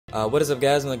What is up,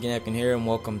 guys? Monkey Napkin here, and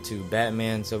welcome to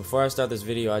Batman. So before I start this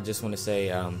video, I just want to say,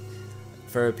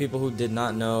 for people who did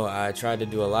not know, I tried to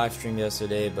do a live stream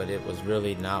yesterday, but it was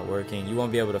really not working. You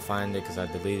won't be able to find it because I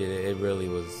deleted it. It really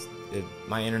was,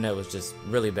 my internet was just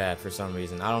really bad for some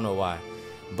reason. I don't know why,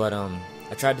 but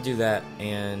I tried to do that,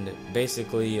 and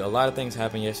basically a lot of things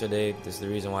happened yesterday. This is the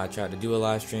reason why I tried to do a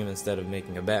live stream instead of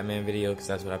making a Batman video, because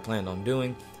that's what I planned on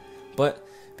doing. But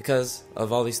because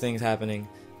of all these things happening,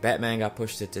 Batman got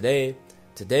pushed to today.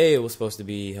 Today it was supposed to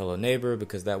be Hello Neighbor,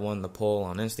 because that won the poll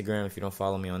on Instagram. If you don't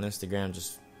follow me on Instagram,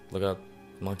 just look up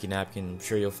Monkey Napkin. I'm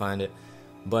sure you'll find it.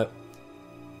 But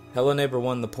Hello Neighbor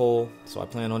won the poll, so I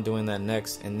plan on doing that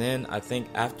next. And then I think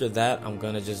after that, I'm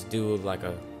gonna just do like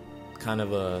a kind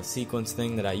of a sequence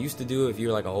thing that I used to do. If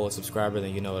you're like an old subscriber,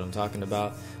 then you know what I'm talking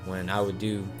about. When I would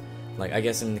do, like, I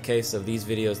guess in the case of these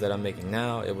videos that I'm making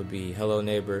now, it would be Hello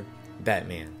Neighbor,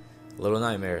 Batman. Little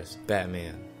Nightmares,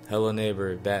 Batman. Hello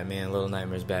Neighbor, Batman. Little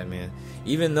Nightmares, Batman.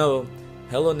 Even though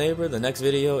Hello Neighbor, the next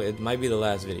video, it might be the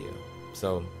last video.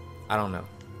 So, I don't know.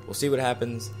 We'll see what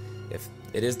happens. If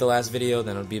it is the last video,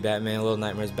 then it'll be Batman, Little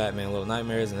Nightmares, Batman, Little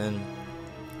Nightmares, and then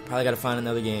probably gotta find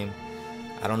another game.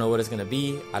 I don't know what it's gonna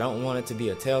be. I don't want it to be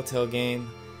a Telltale game,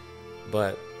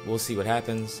 but we'll see what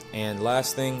happens. And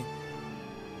last thing,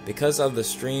 because of the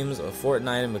streams of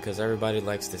Fortnite and because everybody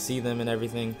likes to see them and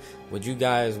everything, would you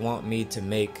guys want me to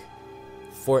make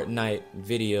Fortnite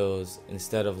videos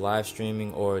instead of live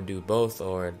streaming, or do both?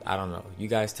 Or I don't know. You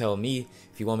guys tell me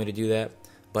if you want me to do that.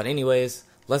 But anyways,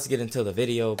 let's get into the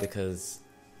video because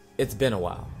it's been a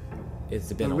while.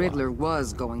 It's been a while. The Riddler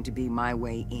was going to be my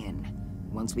way in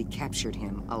once we captured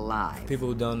him alive. People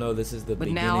who don't know, this is the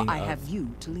beginning now I have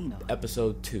you to lean on.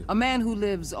 Episode 2. A man who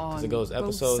lives on because it goes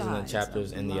episodes both and then sides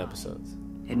chapters of in the line episodes.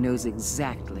 and knows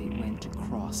exactly when to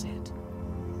cross it.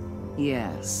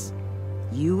 Yes,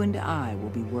 you and I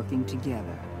will be working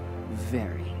together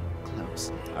very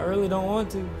closely. I really don't want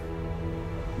to.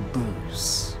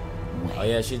 Bruce Wayne. Oh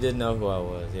yeah, she did know who I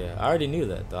was. Yeah, I already knew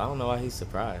that though. I don't know why he's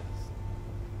surprised.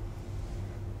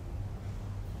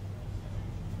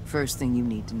 First thing you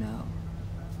need to know,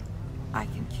 I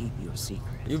can keep your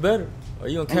secret. You better, or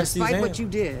you gonna catch these hands. Despite what you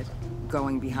did,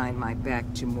 going behind my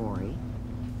back to Maury,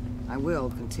 I will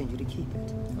continue to keep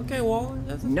it. Okay, Waller.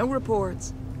 No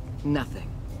reports, nothing.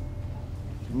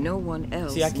 No one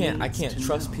else. See, I can't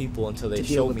trust people until they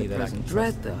show me that I can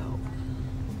trust them.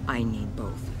 Though, I need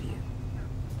both of you,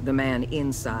 the man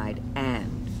inside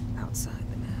and outside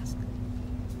the mask.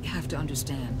 You have to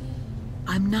understand,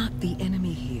 I'm not the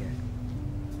enemy here.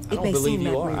 I don't believe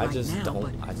you are. I just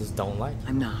don't like it.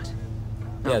 I'm not.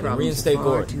 Yeah, then reinstate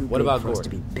Gordon. What about Gordon? To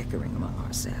be bickering among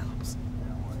ourselves.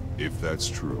 If that's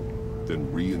true,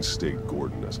 then reinstate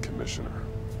Gordon as commissioner.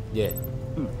 Yeah,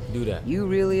 do that. You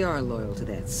really are loyal to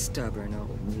that stubborn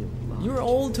old mule. You're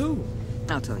old too.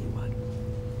 I'll tell you what.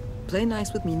 Play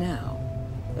nice with me now,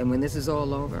 and when this is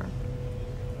all over,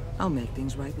 I'll make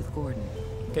things right with Gordon.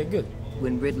 Okay, good.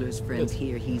 When Riddler's friends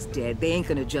hear he's dead, they ain't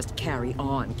gonna just carry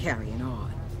on carrying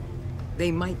on. They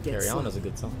might get Carry On is a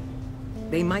good song.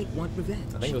 They might want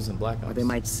revenge. I think it was in Black Ops. Or they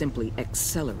might simply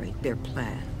accelerate their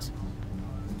plans.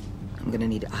 I'm gonna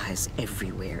need eyes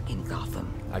everywhere in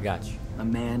Gotham. I got you. A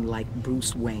man like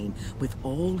Bruce Wayne, with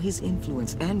all his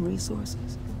influence and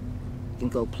resources, can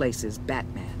go places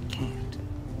Batman can't.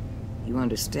 You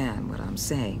understand what I'm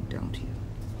saying, don't you?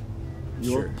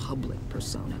 Your Sure. public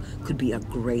persona could be a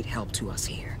great help to us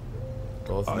here.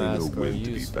 Both I know masks are when to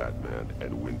be used. Batman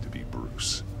and when to be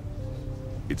Bruce.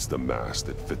 It's the mask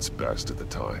that fits best at the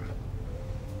time.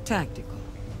 Tactical.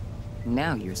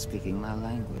 Now you're speaking my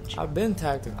language. I've been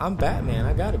tactical. I'm Batman.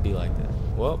 I gotta be like that.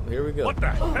 Well, here we go. What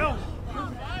the hell?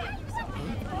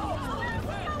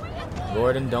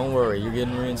 Gordon, don't worry. You're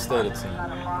getting reinstated soon.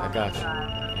 I got you.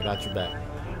 I got your back.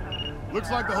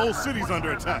 Looks like the whole city's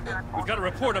under attack. We've got a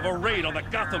report of a raid on the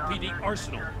Gotham PD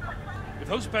arsenal. If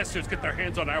those bastards get their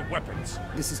hands on our weapons...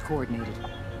 This is coordinated.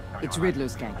 It's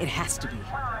Riddler's gang. It has to be.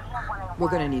 We're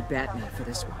gonna need Batman for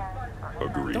this one.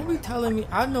 Agreed. Don't be telling me.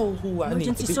 I know who I need to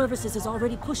Emergency be. services is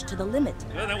already pushed to the limit.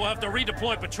 Then we'll have to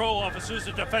redeploy patrol officers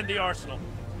to defend the arsenal.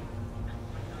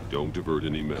 Don't divert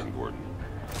any men, Gordon.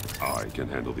 I can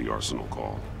handle the arsenal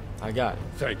call. I got it.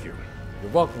 Thank you.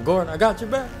 You're welcome, Gordon. I got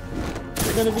your back.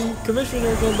 You're gonna be commissioner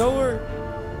again. Don't worry.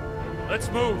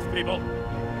 Let's move, people.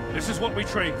 This is what we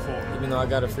trained for. Even though I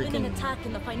gotta Been an attack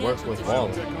in the freaking financial work with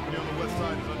district.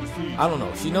 Waller. I don't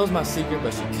know. She knows my secret,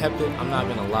 but she kept it. I'm not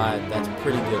gonna lie. That's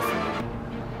pretty good for me.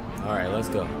 All right, let's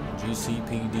go.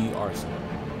 GCPD Arsenal.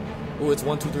 Ooh, it's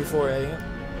 1, 2, 3, 4 a.m.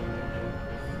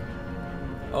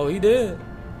 Oh, he did.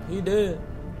 He did.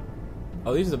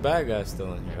 Oh, these are the bad guys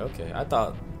still in here. Okay, I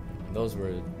thought those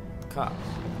were cops.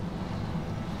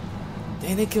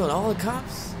 Dang, they killed all the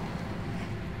cops?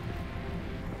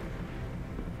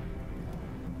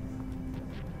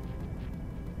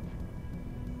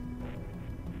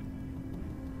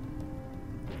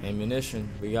 Ammunition.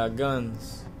 We got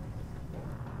guns.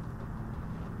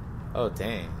 Oh,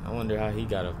 dang. I wonder how he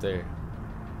got up there.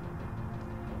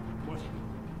 What?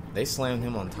 They slammed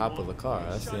him on top of the car.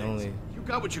 That's the only... You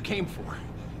got what you came for.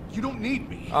 You don't need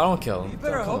me. I don't kill him. You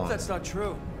better Come hope on. that's not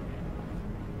true.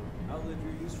 Outlive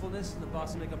your usefulness and the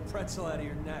boss will make a pretzel out of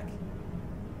your neck.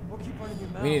 Or keep running your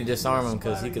mouth. We need to disarm him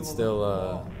because he Splatter could you still,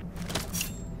 all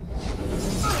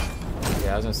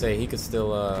Yeah, I was gonna say, he could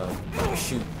still,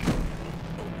 shoot.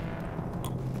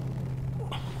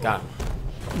 Got him.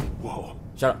 Whoa.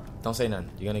 Shut up. Don't say nothing.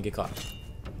 You're gonna get caught.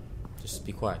 Just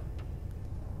be quiet.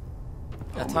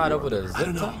 Got tied up with a I zip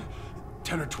don't know. tie?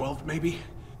 10 or 12, maybe?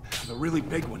 The really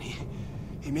big one.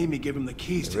 He made me give him the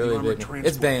keys to Really the armored big one. transport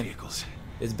It's Bane. vehicles.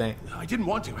 It's Bane. I didn't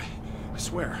want to. I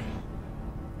swear.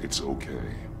 It's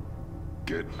okay.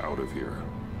 Get out of here.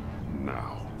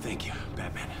 Now. Thank you,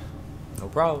 Batman. No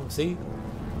problem. See?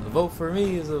 A vote for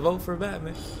me is a vote for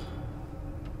Batman.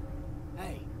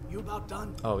 Hey, you about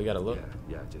done? Oh, we gotta look.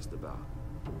 Yeah, just about.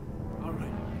 All right.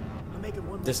 I'm making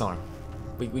one more. Disarm.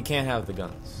 We can't have the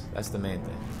guns. That's the main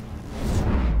thing.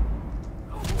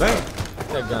 Bam! Get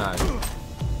that gun out of here.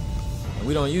 And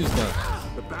we don't use guns.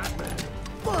 The Batman.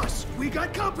 Boss, we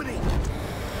got company.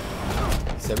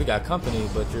 He said we got company,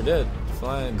 but you're dead.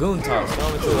 Flying goon toss. Throw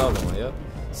me to the other one, yep.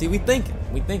 See, we thinking.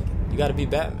 You gotta be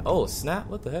Batman. Oh, snap.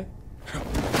 What the heck?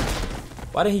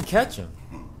 Why didn't he catch him?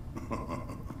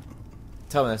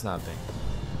 Tell me that's not Bane.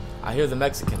 I hear the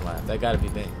Mexican laugh. That gotta be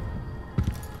Bane.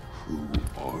 Who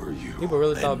are you? People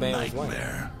really thought A Bane was white.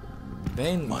 nightmare,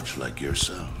 Bane, much like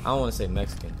yourself. I don't want to say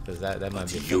Mexican, because that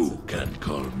might be You offensive. can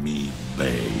call me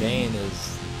Bane. Bane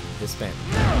is Hispanic.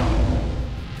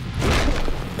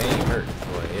 Bane hurt,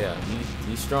 boy. Yeah,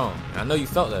 he's strong. I know you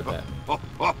felt that bad.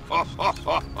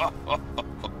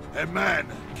 A man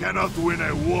cannot win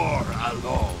a war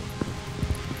alone.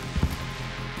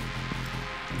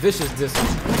 Vicious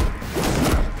distance.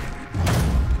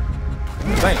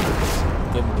 Bang!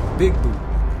 Give him the big boot.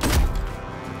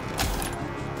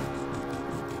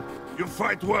 You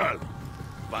fight well,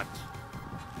 but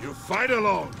you fight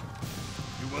alone.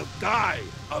 You will die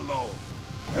alone.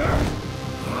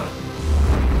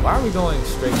 Why are we going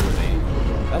straight to Bane?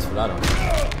 That's what I don't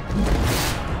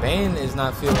know. Bane is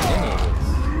not feeling any of this.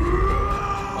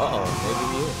 Uh-oh, maybe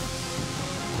he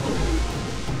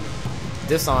is.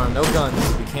 Disarm, no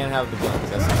guns. We can't have the guns.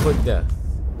 That's a quick death.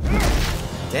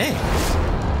 Dang.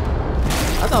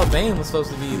 I thought Bane was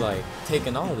supposed to be, like,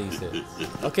 taking all these hits.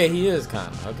 Okay, he is kind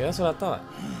of. Okay, that's what I thought.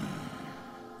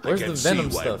 Where's I the can Venom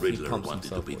see why stuff he Riddler pumps wanted to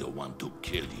himself be with? the one to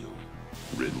kill you.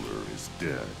 Riddler is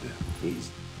dead.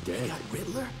 He's dead.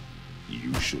 Riddler?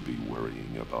 You should be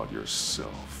worrying about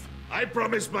yourself. I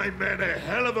promised my men a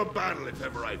hell of a battle if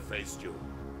ever I faced you.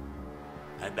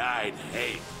 And I'd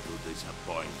hate to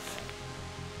disappoint.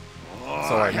 Oh,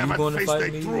 So are I you haven't going to faced fight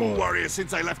a me, true or- warrior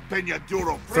since I left Peña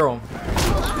Duro. Throw him.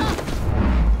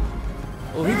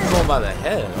 Oh, he was going by the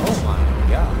head. Oh my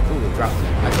god. Ooh, drop.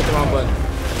 I clicked the wrong button.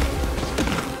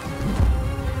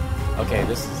 Okay,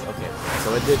 this is okay.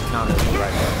 So it did count as the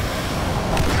right button.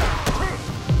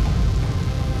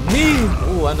 Knee!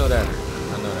 Ooh, I know that hurt. I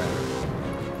know that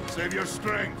hurt. Save your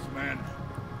strength, man.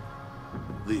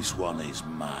 This one is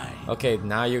mine. Okay,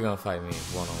 now you're gonna fight me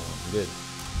one-on-one. Good.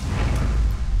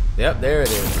 Yep, there it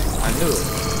is. I knew it.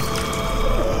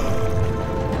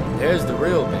 There's the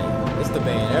real Bane. It's the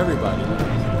Bane everybody knows.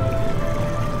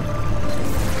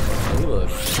 He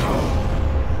looks.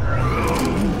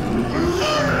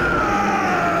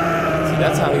 See,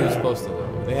 that's how he was supposed to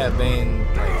look. They had Bane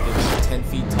like he was 10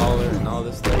 feet taller and all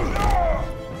this stuff.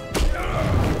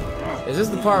 Is this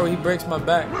the part where he breaks my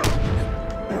back?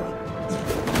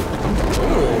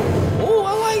 Ooh,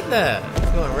 I like that. He's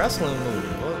doing a wrestling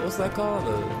move. What's that called?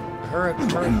 A hurricane?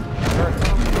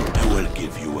 I will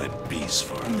give you a piece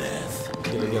for death.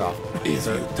 Get off. If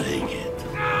Sir. you take it.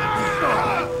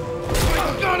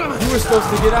 You were supposed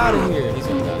to get out of here. He's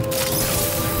gonna die.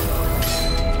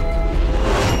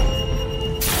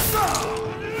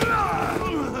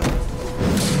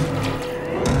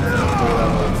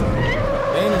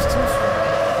 Bane is too strong.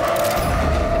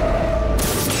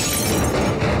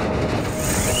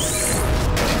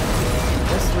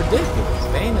 That's ridiculous.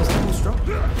 Bane is too strong.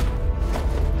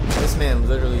 This man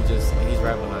literally he's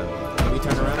right behind me. Can we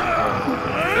turn around?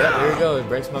 Yeah, here we go. It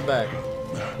breaks my back.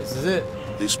 This is it.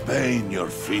 This pain you're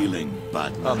feeling,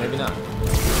 Batman. Oh, maybe not.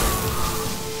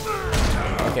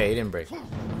 Okay, he didn't break it.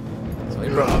 So he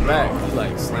broke my back. He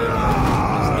like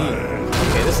slammed his knee.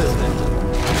 Okay, this isn't it.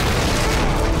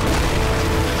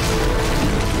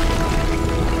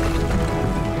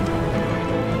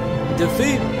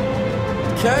 Defeat.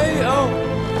 KO.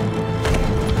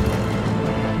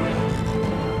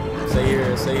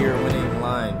 Say your winning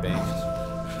line, Bane.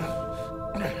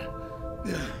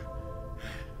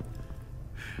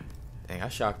 Dang, I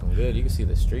shocked him good. You can see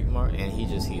the streak mark, and he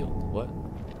just healed. What?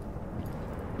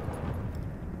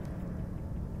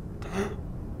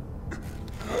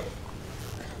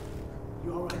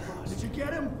 You all right, boss? Did you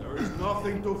get him? There is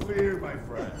nothing to fear, my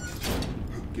friend.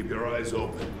 Keep your eyes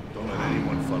open. Don't let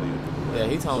anyone follow you. Yeah,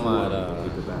 he talking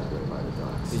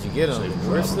about, did you get him?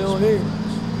 We're still here.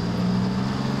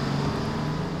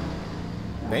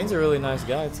 Bane's a really nice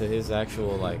guy to his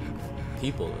actual, like,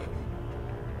 people,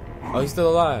 though. Oh, he's still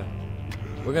alive.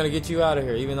 We're gonna get you out of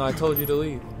here, even though I told you to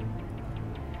leave.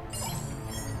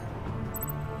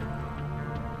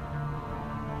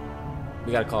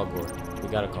 We gotta call Gordon. We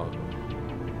gotta call Gordon.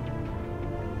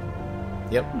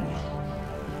 Yep.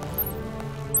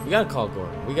 We gotta call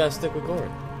Gordon. We gotta stick with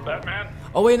Gordon. Batman?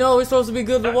 Oh wait, no, we're supposed to be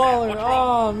good to Waller. what's Oh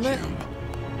wrong? man.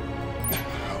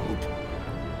 Help.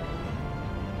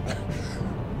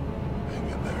 Hang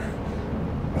in there.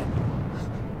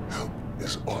 Help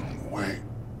is on the way.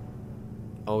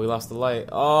 Oh, we lost the light.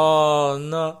 Oh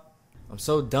no. I'm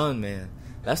so done, man.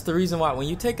 That's the reason why when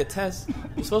you take a test,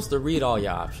 you're supposed to read all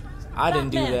your options. I didn't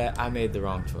do that. I made the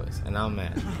wrong choice, and I'm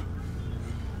mad.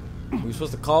 We were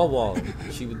supposed to call Waller.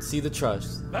 She would see the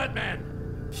trust.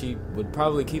 Batman! She would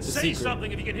probably keep the Say secret something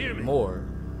if you can hear me. more.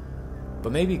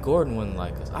 But maybe Gordon wouldn't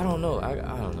like us. I don't know. I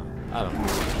don't know. I don't know.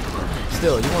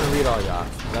 Still, you want to read all your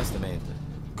options. That's the main thing.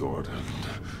 Gordon.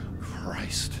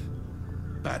 Christ.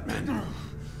 Batman.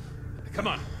 Come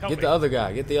on, help Get me. the other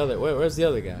guy. Get the other. Where's the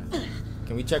other guy?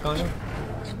 Can we check on him?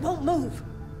 It won't move.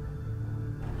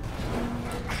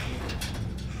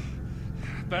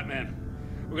 Batman,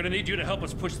 we're gonna need you to help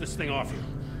us push this thing off you.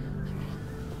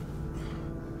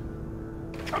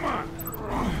 Come on!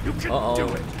 You can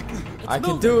do it! I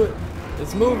can do it.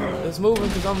 It's moving. It's moving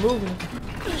because I'm moving.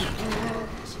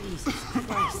 Jesus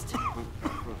Christ.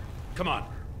 Come on.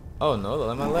 Oh no,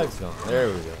 let my legs go. There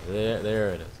we go. There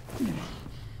it is.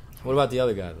 What about the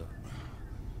other guy though?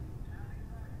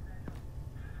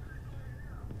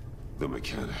 The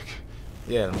mechanic.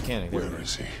 Yeah, the mechanic. Where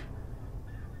is he?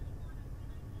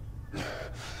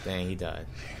 Dang, he died.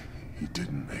 He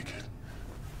didn't make it.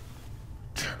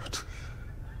 Damn it.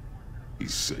 He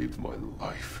saved my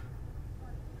life.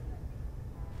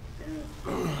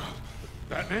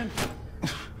 Batman?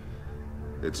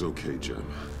 It's okay, Jim.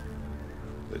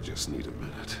 I just need a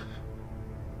minute.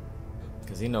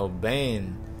 Cause you know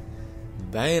Bane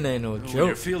ain't no When you're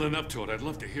joke. feeling up to it, I'd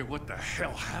love to hear what the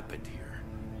hell happened here.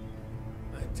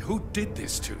 Who did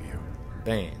this to you?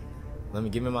 Bane. Let me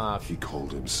give me my He option.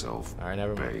 called himself All right,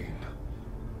 never mind. Bane.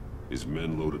 His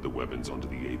men loaded the weapons onto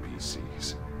the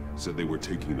APCs. Said they were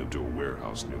taking them to a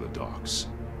warehouse near the docks.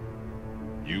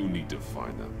 You need to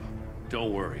find them.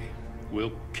 Don't worry.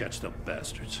 We'll catch the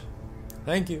bastards.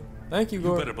 Thank you, You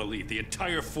Gordon. better believe the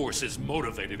entire force is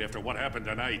motivated after what happened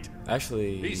tonight.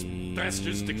 Actually, These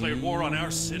bastards declared war on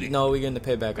our city. No, we're getting the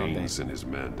payback on Bane. Bane sent his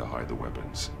men to hide the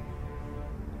weapons.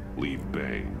 Leave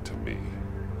Bane to me.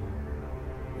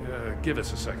 Give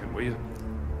us a second, will you?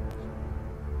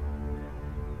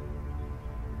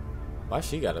 Why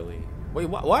she gotta leave? Wait,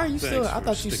 why are you still? Thanks I for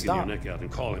thought you sticking stopped. your neck out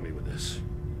and calling me with this.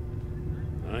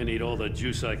 I need all the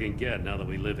juice I can get now that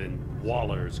we live in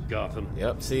Waller's Gotham.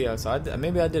 Yep. See, so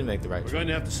maybe I did make the right We're choice. going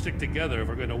to have to stick together if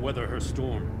we're going to weather her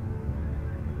storm.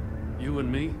 You and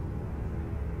me,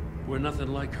 we're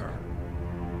nothing like her.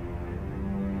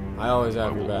 I always I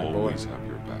have your will back, boy. always have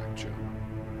your back, Jim.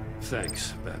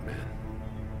 Thanks, Batman.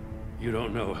 You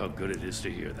don't know how good it is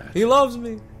to hear that. He loves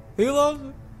me. He loves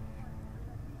me.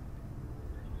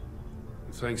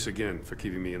 Thanks again for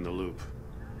keeping me in the loop.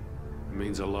 It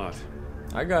means a lot.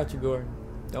 I got you, Gordon.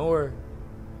 Don't worry.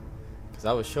 Cause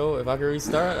I would show if I could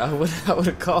restart, I would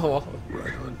have called Waller.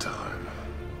 Right on time.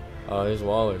 Oh, there's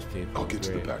Waller's people. I'll get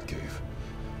to the Great. Batcave.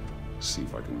 See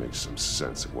if I can make some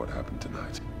sense of what happened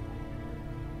tonight.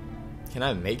 Can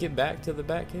I make it back to the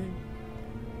Batcave?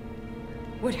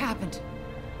 What happened?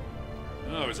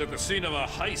 Oh, I was at the scene of a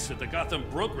heist at the Gotham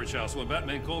brokerage house when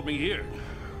Batman called me here.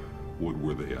 What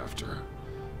were they after?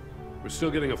 We're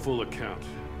still getting a full account.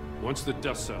 Once the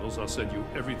dust settles, I'll send you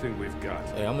everything we've got.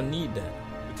 Hey, I'm gonna need that.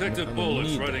 Detective I'm gonna Bullock's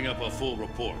need writing up a full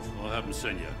report. I'll have him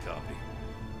send you a copy.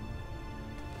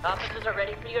 Officers are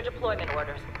ready for your deployment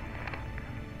orders.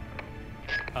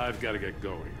 I've got to get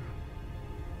going.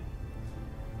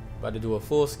 About to do a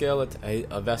full scale. Hey,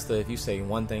 Avesta, if you say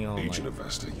one thing, I don't Agent like.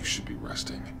 Avesta, you should be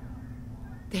resting.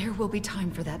 There will be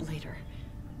time for that later.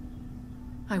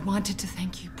 I wanted to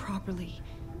thank you properly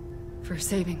for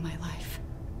saving my life.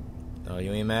 Oh,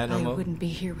 you ain't mad no I more? wouldn't be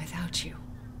here without you.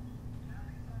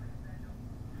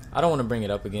 I don't want to bring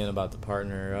it up again about the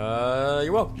partner.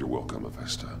 You're welcome. You're welcome,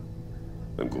 Avesta.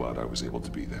 I'm glad I was able to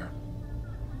be there.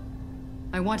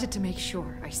 I wanted to make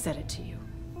sure I said it to you.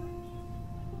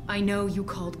 I know you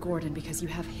called Gordon because you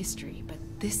have history, but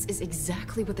this is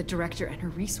exactly what the director and her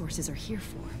resources are here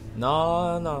for.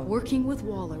 No. Working with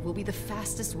Waller will be the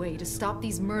fastest way to stop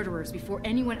these murderers before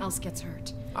anyone else gets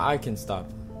hurt. I can stop.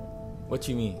 What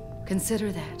you mean?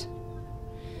 Consider that.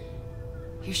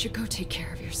 You should go take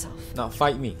care of yourself. No,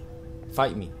 fight me.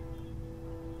 Fight me.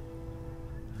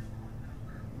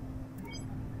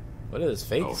 What is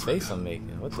this Alfred, face I'm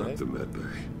making? What the prep heck? the med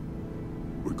bay.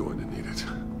 We're going to need it.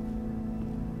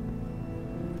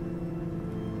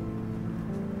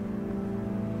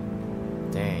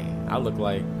 Dang, I look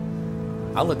like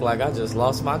I just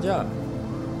lost my job.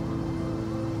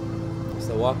 It's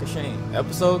the walk of shame.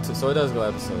 Episode 2, so it does go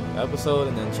episode,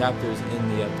 and then chapters in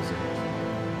the episode.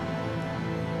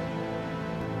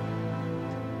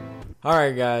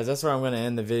 Alright guys, that's where I'm going to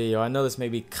end the video. I know this may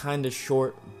be kind of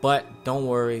short, but don't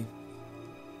worry.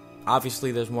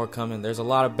 Obviously there's more coming. There's a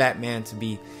lot of Batman to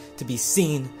be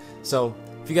seen. So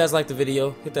if you guys like the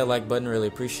video, hit that like button, really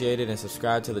appreciate it, and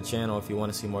subscribe to the channel if you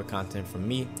want to see more content from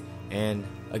me. And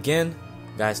again,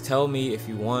 guys, tell me if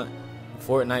you want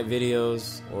Fortnite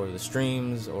videos or the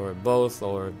streams or both,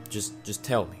 or just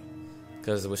tell me.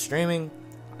 Because with streaming,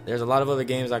 there's a lot of other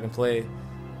games I can play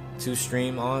to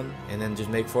stream on and then just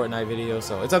make Fortnite videos,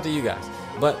 so it's up to you guys.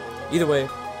 But either way,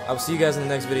 I'll see you guys in the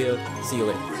next video. See you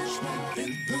later.